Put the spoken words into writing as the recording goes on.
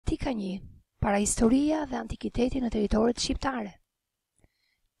Pjesë 1. Parahistoria dhe antikiteti në territoret shqiptare.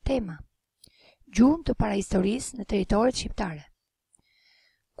 Tema: Gjurmë të parahistorisë në territoret shqiptare.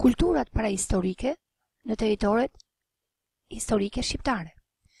 Kulturat parahistorike në territoret historike shqiptare.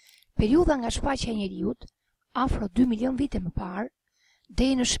 Periudha nga shfaqja e njeriut afro 2 milion vite më parë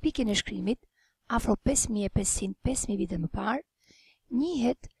deri në shpikjen e shkrimit afro 5500-5000 vite më parë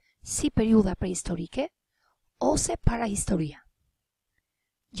njihet si periudha prehistorike ose parahistoria.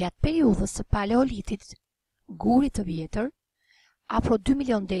 Gjatë periudhës së Paleolitit, guri të vjetër, afro 2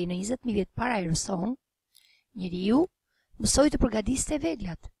 milion deri në 20.000 vjet para erëson, njeriu mësoi të përgatiste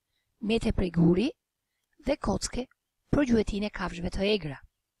veglat, mjete prej guri dhe kocke për gjuetinë e kafshëve të egra.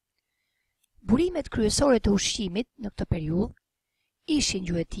 Burimet kryesore të ushqimit në këtë periudhë ishin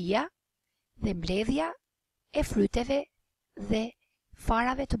gjuetia dhe mbledhja e fryteve dhe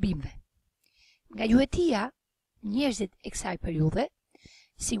farave të bimëve. Nga gjuetia, njerëzit e kësaj periudhe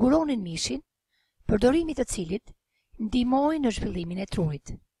siguronin mishin, përdorimi të cilit ndihmoi në zhvillimin e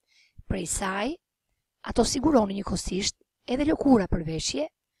trurit. Prej saj, ato siguronin njëkohësisht edhe lëkura për veshje,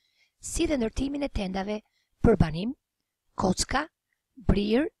 si dhe ndërtimin e tendave për banim, kocka,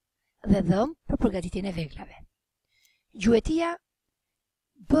 brirë dhe dhëm për përgatitjen e veglave. Gjuetia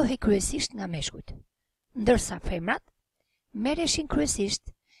bëhej kryesisht nga meshkujt, ndërsa femrat merreshin kryesisht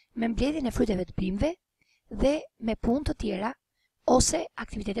me mbledhjen e fryteve të bimëve dhe me punë të tjera ose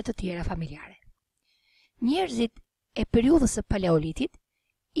aktivitete të tjera familjare. Njerëzit e periudhës së Paleolitit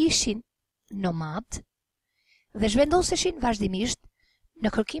ishin nomad dhe zhvendoseshin vazhdimisht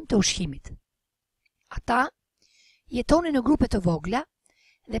në kërkim të ushqimit. Ata jetonin në grupe të vogla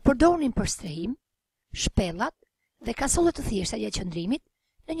dhe përdornin për strehim, shpellat dhe kasolle të thjeshta gjatë qëndrimit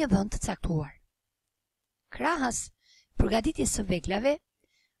në një vend të caktuar. Krahas përgatitjes së veglave,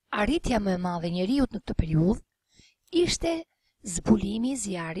 arritja më e madhe e njeriut në këtë periudhë ishte zbulimi i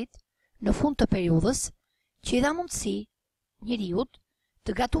zjarit në fund të periudhës, që i dha mundësi njeriut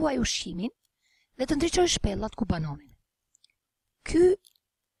të gatuaj ushqimin dhe të ndriçoj shpellat ku banonin. Ky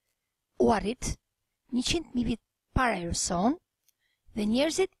u arrit 100.000 vjet para erëson dhe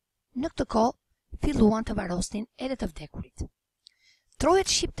njerëzit në këtë kohë filluan të varrosnin edhe të vdekurit. Trojet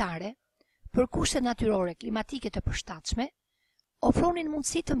shqiptare, për kushte natyrore klimatike të përshtatshme, ofronin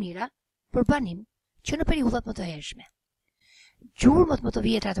mundësi të mira për banim që në periudhat më të hershme. Gjurmët më të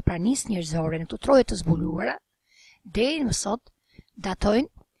vjetra të pranisë njerëzore në këto troje të zbuluara, deri më sot datojnë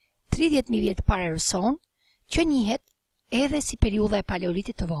 30.000 vjet para erëson, që njihet edhe si periudha e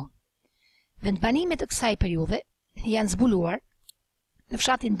Paleolitit të vonë. Vendbanimet të kësaj periudhe janë zbuluar në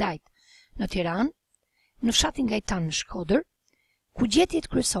fshatin Dajt në Tiranë, në fshatin Gajtan në Shkodër, ku gjetjet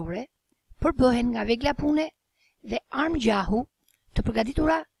kryesore përbëhen nga vegla pune dhe armë gjahu të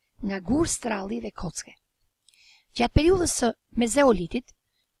përgatitura nga gur, stralli dhe kocke. Gjatë periudhës së Mezeolitit,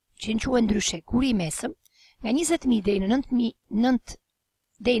 që quhen ndryshe guri i mesëm, nga 20.000 deri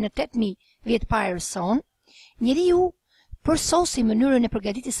në 8.000 vjet para erëson, njeriu përsosi mënyrën e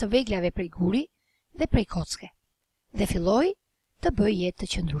përgatitjes së veglave prej guri dhe prej kocke dhe filloi të bëjë jetë të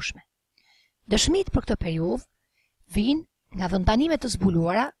qëndrueshme. Dëshmitë për këtë periudhë vijnë nga vendbanime të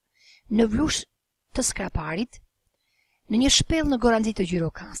zbuluara në vlush të Skraparit, në një shpellë në goranzi të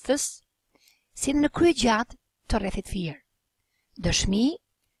Gjirokastës, si në krye gjatë të rrethit Fier. Dëshmi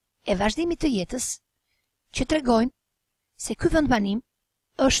e vazhdimit të jetës që tregojnë se ky vendbanim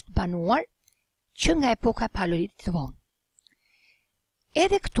është banuar që nga epoka e Paleolitit të vonë.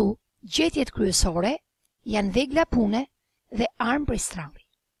 Edhe këtu gjetjet kryesore janë vegla pune dhe armë prej stralli.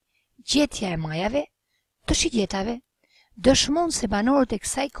 Gjetja e majave të shigjetave dëshmon se banorët e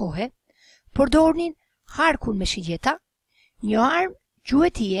kësaj kohe përdornin harkun me shigjeta, një armë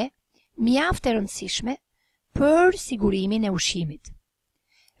gjuetie mjaft e rëndësishme për sigurimin e ushqimit.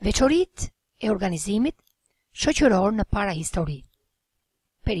 Veçoritë e organizimit shoqëror në parahistori.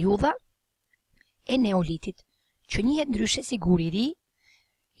 Periudha e Neolitit, që njihet ndryshe si guri i ri,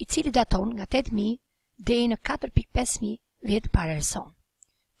 i cili daton nga 8.000 deri në 4.500 vjet para erëson.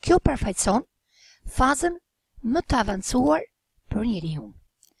 Kjo përfaqëson fazën më të avancuar për njeriu.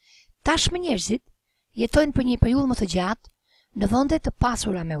 Tashmë njerëzit jetojnë për një periudhë më të gjatë në vende të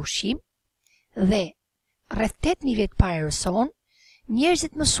pasura me ushqim dhe rreth 8.000 vjet para erëson,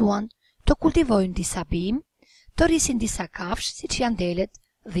 njerëzit mësuan të kultivojnë disa bimë, të rrisin disa kafshë siç janë delet,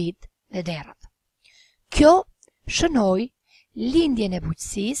 dhit dhe derrat. Kjo shënoi lindjen e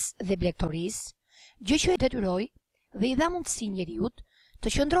bujqësisë dhe blegtorisë, gjë që e detyroi dhe i dha mundësi njeriut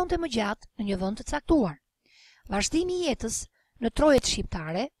të qëndronte më gjatë në një vend të caktuar. Vazhdimi i jetës në trojet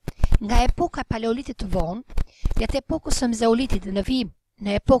shqiptare nga epoka e Paleolitit të vonë, gjatë epokës së Mezeolitit dhe në vijim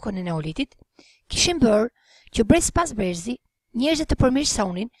në epokën e Neolitit, kishin bërë që brez pas brezi njerëzit të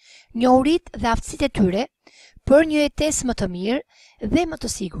përmirësonin njohuritë dhe aftësitë e tyre për një jetesë më të mirë dhe më të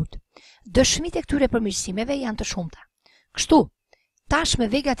sigurt. Dëshmitë e këtyre përmirësimeve janë të shumta. Kështu, tashmë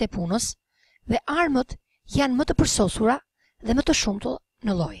veglat e punës dhe armët janë më të përsosura dhe më të shumta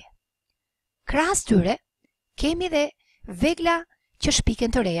në lloje. Krahas tyre, kemi dhe vegla që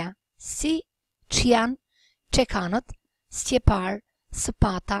shpiken të reja, si qian, çekanët, stjepar,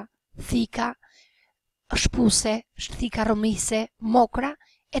 sëpata, thika, shpuse, thika rëmise, mokra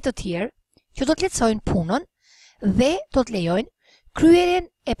e të tjerë, që do të lehtësojnë punën dhe do të lejojnë kryerjen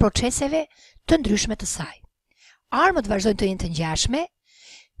e proceseve të ndryshme të saj. Armët vazhdojnë të jenë të ngjashme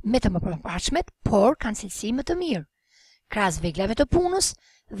me të mëparshmet, por kanë cilësi më të mirë. Krahas veglave të punës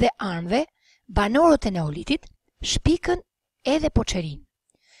dhe armëve, banorët e Neolitit shpikën edhe poçerin.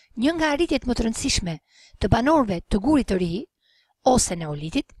 Një nga arritjet më të rëndësishme të banorëve të gurit të ri ose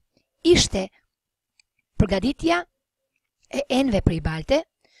Neolitit ishte përgatitja e enëve prej balte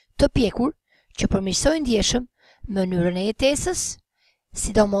të pjekur që përmirësojnë ndjeshëm mënyrën e jetesës,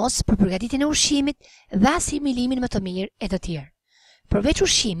 sidomos për përgatitjen e ushqimit dhe asimilimin më të mirë e të tjerë. Përveç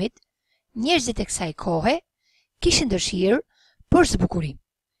ushqimit, njerëzit e kësaj kohe kishin dëshirë për zbukurim.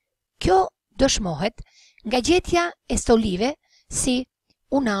 Kjo dëshmohet nga gjetja e stolive si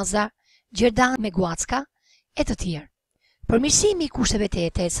unaza, gjerdan me guacka e të tjerë. Përmirësimi i kushteve të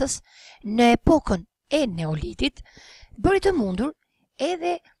jetesës në epokën e Neolitit bëri të mundur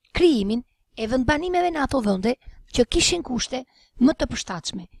edhe krijimin e vendbanimeve në ato vende që kishin kushte më të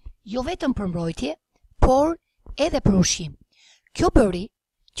përshtatshme, jo vetëm për mbrojtje, por edhe për ushqim. Kjo bëri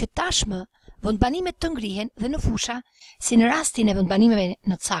që tashmë vendbanimet të ngrihen dhe në fusha, si në rastin e vendbanimeve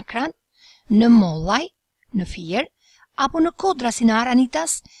në cakran, në mollaj, në fier, apo në kodra si në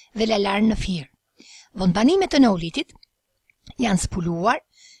aranitas dhe lalar në fier. Vendbanimet të Neolitit janë zbuluar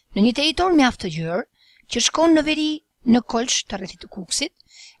në një territor mjaft të gjerë që shkon në veri në kolç të rrethit të Kuksit,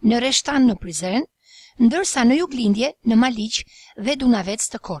 në rreshtan në Prizren, ndërsa në juglindje në Maliq dhe Dunavec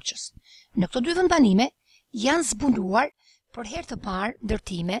të Korçës. Në këto dy vendbanime janë zbuluar për herë të parë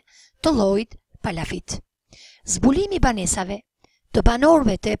ndërtime të llojit palafit. Zbulimi i banesave të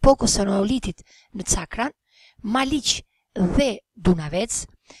banorëve të epokës së Neolitit në Cakran, Maliq dhe Dunavec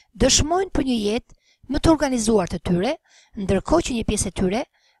dëshmojnë për një jetë më të organizuar të tyre, ndërkohë që një pjesë e tyre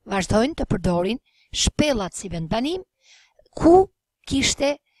vazhdojnë të përdorin shpellat si vendbanim, ku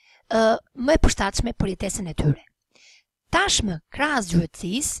kishte më e përshtatshme për jetesën e tyre. Tashmë, krahas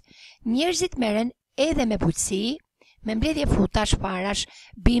gjuetisë, njerëzit merren edhe me bujqësi, me mbledhje frutash, parash,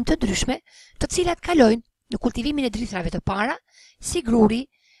 bimë të ndryshme, të cilat kalojnë në kultivimin e drithrave të para, si gruri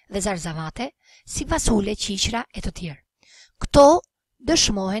dhe zarzavate, si fasule, qiqra e të tjerë. Këto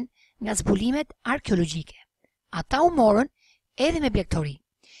dëshmohen nga zbulimet arkeologjike. Ata u morën edhe me blegtori.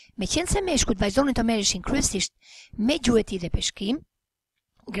 Meqense meshkujt vazhdonin të merreshin kryesisht me gjueti dhe peshkim,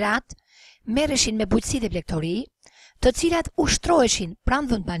 gratë merreshin me bujqësi dhe blegtori, të cilat ushtroheshin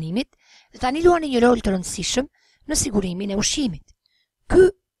pranë vendbanimit dhe tani luanin një rol të rëndësishëm në sigurimin e ushqimit. Ky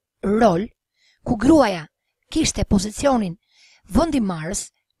rol, ku gruaja kishte pozicionin vendimarrës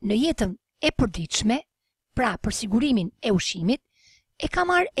në jetën e përditshme, pra për sigurimin e ushqimit, e ka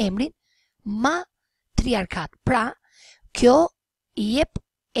marrë emrin matriarkat. Pra, kjo i jep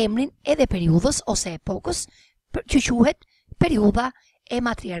emrin edhe periudhës ose epokës që quhet periudha e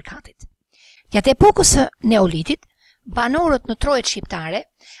matriarkatit. Gjatë epokës së Neolitit, banorët në trojet shqiptare,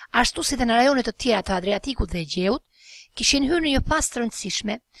 ashtu si dhe në rajonet të tjera të Adriatikut dhe Egjeut, kishin hyrë në një fazë të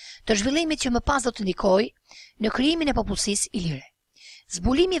rëndësishme të zhvillimit që më pas do të ndikojë në krijimin e popullsisë ilire.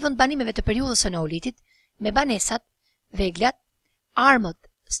 Zbulimi i vendbanimeve të periudhës së Neolitit me banesat, veglat, armët,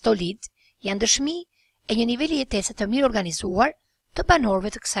 stolit janë dëshmi e një niveli jetese të mirë organizuar të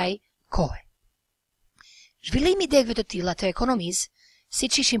banorëve të kësaj kohe. Zhvillimi i degëve të tilla të ekonomisë,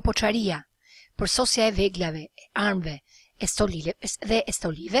 siç ishin poçaria, përsosja e veglave, armëve dhe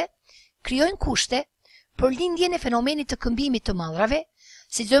stolive, krijojnë kushte për lindjen e fenomenit të këmbimit të mallrave,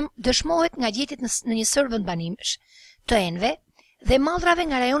 si dëshmohet nga gjetjet në një sër vendbanimesh të enëve dhe mallrave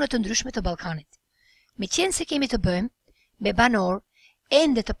nga rajonet të ndryshme të Ballkanit. Meqense kemi të bëjmë me banor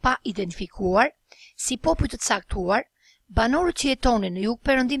ende të pa identifikuar, si popull të caktuar, banorët që jetonin në jug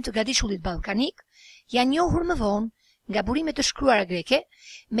perëndim të gradishullit ballkanik janë njohur më vonë nga burimet të shkruara greke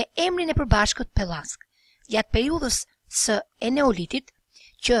me emrin e përbashkët Pellask. Gjatë periudhës së Neolitit,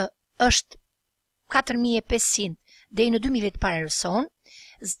 që është 4500 deri në 2000 para erëson,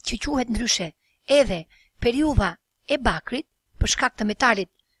 që quhet ndryshe edhe periudha e bakrit, për shkak të metalit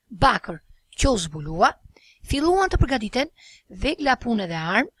bakër që u zbulua, filluan të përgatiten vegla, punë dhe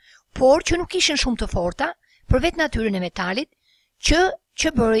armë, por që nuk ishin shumë të forta për vetë natyrën e metalit,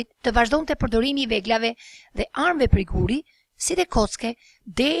 që bërit të vazhdonte përdorimi i veglave dhe armëve prej guri si dhe kocke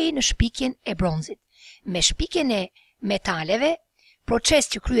deri në shpikjen e bronzit. Me shpikjen e metaleve, proces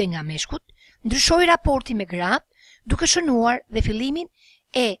që kryej nga meshkut, ndryshoi raporti me gratë, duke shënuar dhe fillimin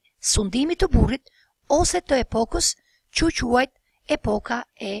e sundimit të burrit ose të epokës që quajt epoka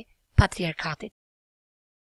e patriarkatit.